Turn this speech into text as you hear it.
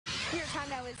Your time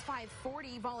now is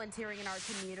 5:40. Volunteering in our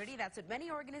community. That's what many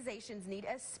organizations need,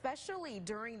 especially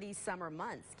during these summer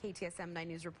months. KTSM 9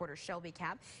 News reporter Shelby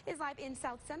Capp is live in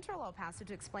South Central El Paso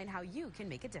to explain how you can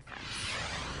make a difference.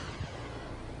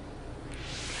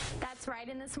 That's right,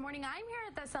 and this morning I'm here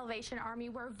at the Salvation Army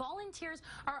where volunteers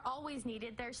are always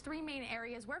needed. There's three main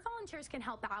areas where volunteers can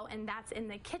help out, and that's in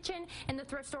the kitchen, in the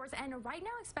thrift stores, and right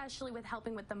now especially with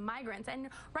helping with the migrants. And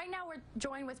right now we're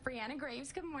joined with Brianna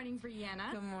Graves. Good morning,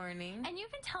 Brianna. Good morning. And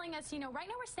you've been telling us, right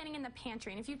now we're standing in the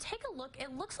pantry, and if you take a look,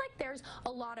 it looks like there's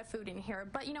a lot of food in here.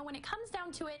 But, when it comes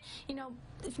down to it,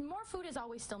 more food is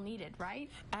always still needed, right?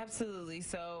 Absolutely.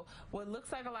 So what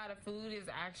looks like a lot of food is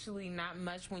actually not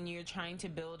much when you're trying to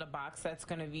build a box that's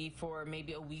going to be for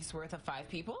maybe a week's worth of 5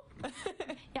 people.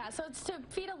 Yeah, so it's to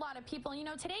feed a lot of people.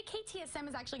 Today KTSM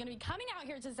is actually going to be coming out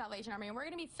here to the Salvation Army, and we're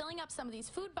going to be filling up some of these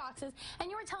food boxes. And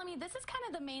you were telling me this is kind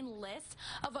of the main list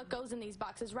of what goes in these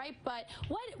boxes, right? But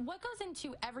what goes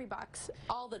into every box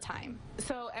all the time?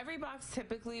 So every box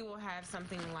typically will have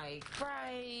something like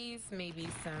rice, maybe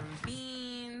some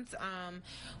beans.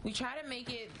 We try to make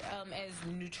it as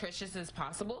nutritious as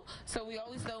possible. So we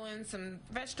always throw in some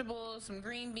vegetables, some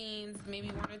green beans, maybe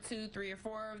 1 or 2, 3 or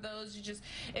 4 of those.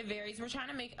 It varies. We're trying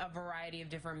to make a variety of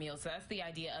different meals. So that's the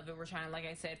idea of it. We're trying to, like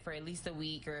I said, for at least a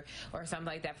week or something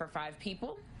like that for 5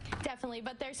 people. Definitely,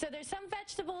 but there's some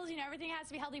vegetables, everything has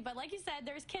to be healthy, but like you said,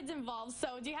 there's kids involved,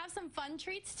 so do you have some fun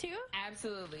treats too?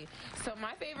 Absolutely. So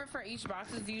my favorite for each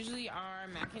box is usually our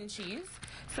mac and cheese.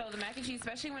 So the mac and cheese,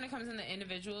 especially when it comes in the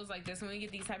individuals like this, when we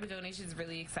get these type of donations, is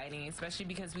really exciting, especially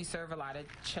because we serve a lot of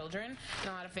children and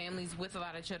a lot of families with a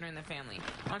lot of children in the family.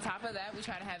 On top of that, we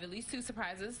try to have at least 2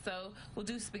 surprises, so we'll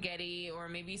do spaghetti or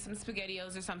maybe some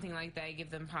SpaghettiOs or something like that, give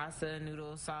them pasta,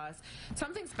 noodle, sauce,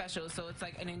 something special so it's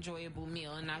like an enjoyable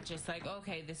meal and not just like,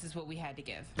 okay, this is what we had to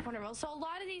give. Wonderful. So a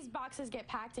lot of these boxes get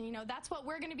packed, and that's what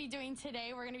we're going to be doing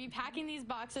today. We're going to be packing these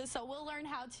boxes, so we'll learn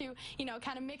how to,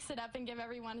 kind of mix it up and give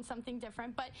everyone something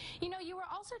different. But, you were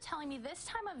also telling me this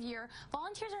time of year,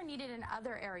 volunteers are needed in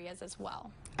other areas as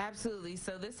well. Absolutely.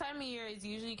 So this time of year is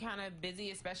usually kind of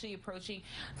busy, especially approaching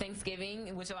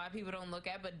Thanksgiving, which a lot of people don't look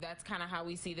at, but that's kind of how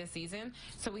we see this season.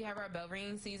 So we have our bell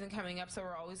ringing season coming up, so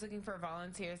we're always looking for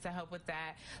volunteers to help with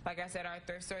that. Like I said, our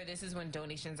thrift store, this is when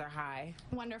donations are high.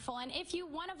 Wonderful. And if you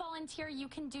want to volunteer, you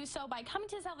can do so by coming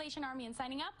to the Salvation Army and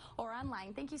signing up or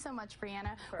online. Thank you so much,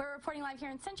 Brianna. Sure. We're reporting live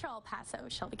here in Central El Paso.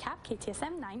 Shelby Capp,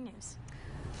 KTSM 9 News.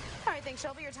 All right, thanks,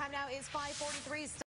 Shelby. Your time now is 5:43.